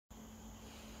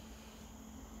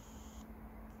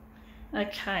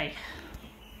Okay.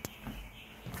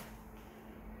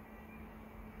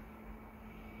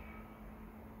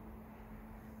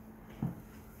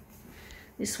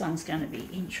 This one's going to be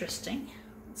interesting.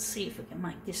 Let's see if we can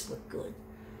make this look good.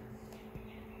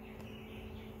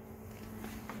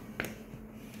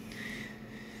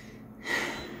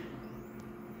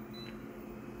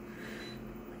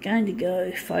 I'm going to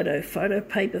go photo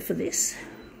paper for this.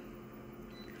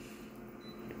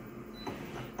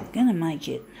 I'm going to make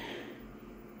it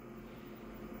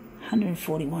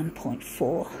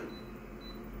 141.4.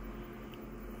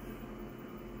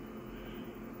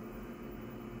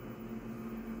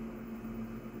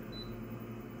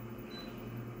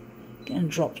 Going to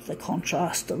drop the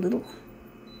contrast a little.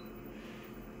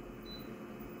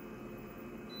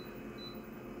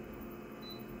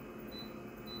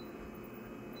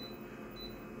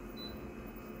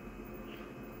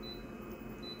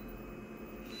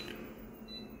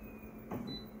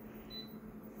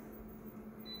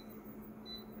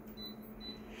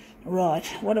 Right,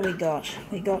 what do we got?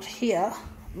 We got here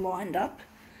lined up.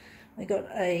 We got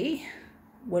a,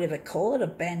 whatever call it, a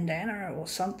bandana or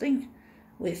something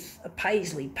with a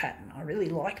paisley pattern. I really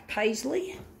like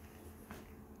paisley.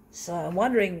 So I'm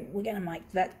wondering, we're going to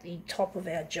make that the top of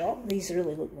our job. These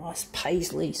really look nice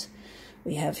paisleys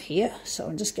we have here. So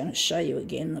I'm just going to show you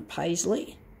again the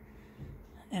paisley.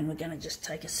 And we're going to just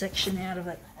take a section out of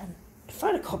it and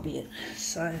photocopy it.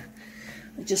 So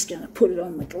we're just going to put it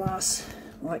on the glass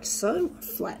like so,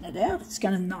 flatten it out. It's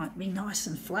going to be nice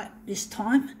and flat this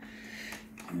time.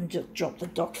 And just drop the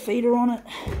dot feeder on it.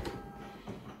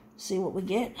 See what we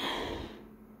get.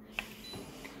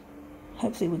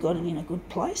 Hopefully we got it in a good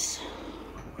place.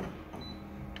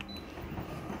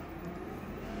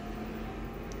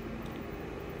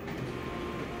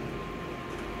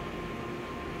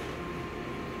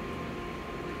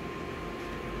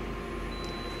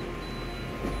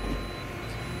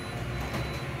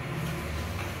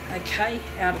 Okay,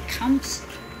 out it comes.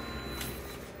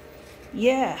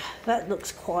 Yeah, that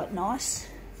looks quite nice,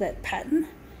 that pattern.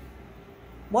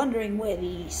 Wondering where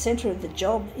the centre of the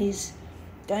job is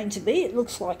going to be. It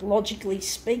looks like, logically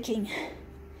speaking,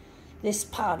 this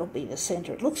part will be the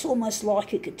centre. It looks almost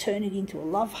like it could turn it into a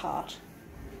love heart.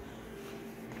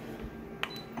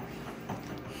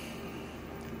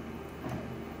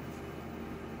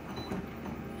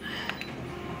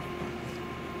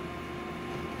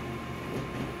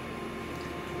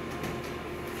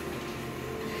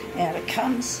 Out it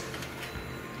comes.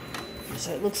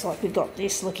 So it looks like we've got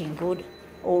this looking good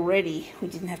already. We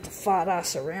didn't have to fart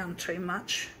ass around too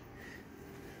much.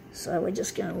 So we're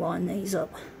just going to line these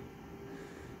up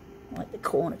like the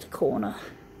corner to corner.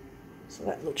 So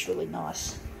that looks really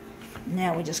nice.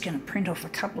 Now we're just going to print off a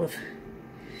couple of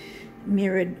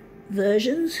mirrored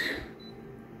versions.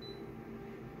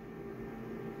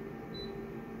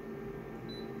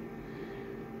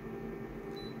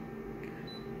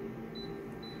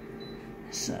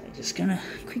 So just going to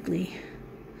quickly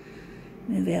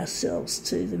move ourselves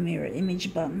to the mirror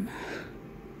image button.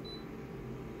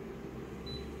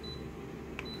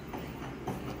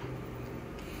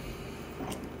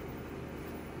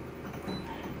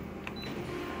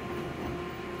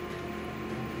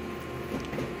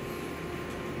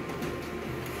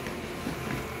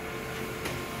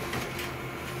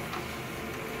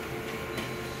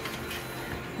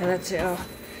 Now that's our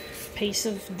piece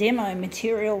of demo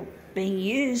material being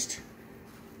used.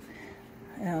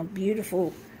 Our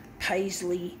beautiful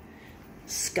paisley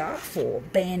scarf or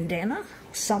bandana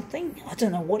or something. I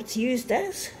don't know what it's used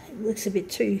as. It looks a bit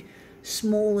too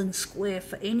small and square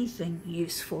for anything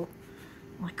useful.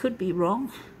 I could be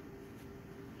wrong.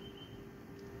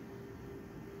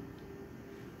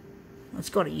 It's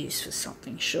got a use for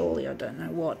something, surely. I don't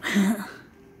know what.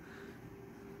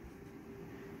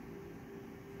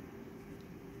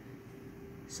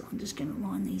 So I'm just going to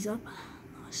line these up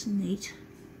nice and neat.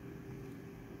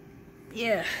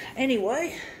 Yeah,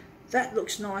 anyway, that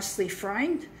looks nicely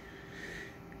framed.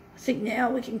 I think now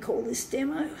we can call this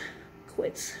demo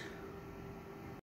quits.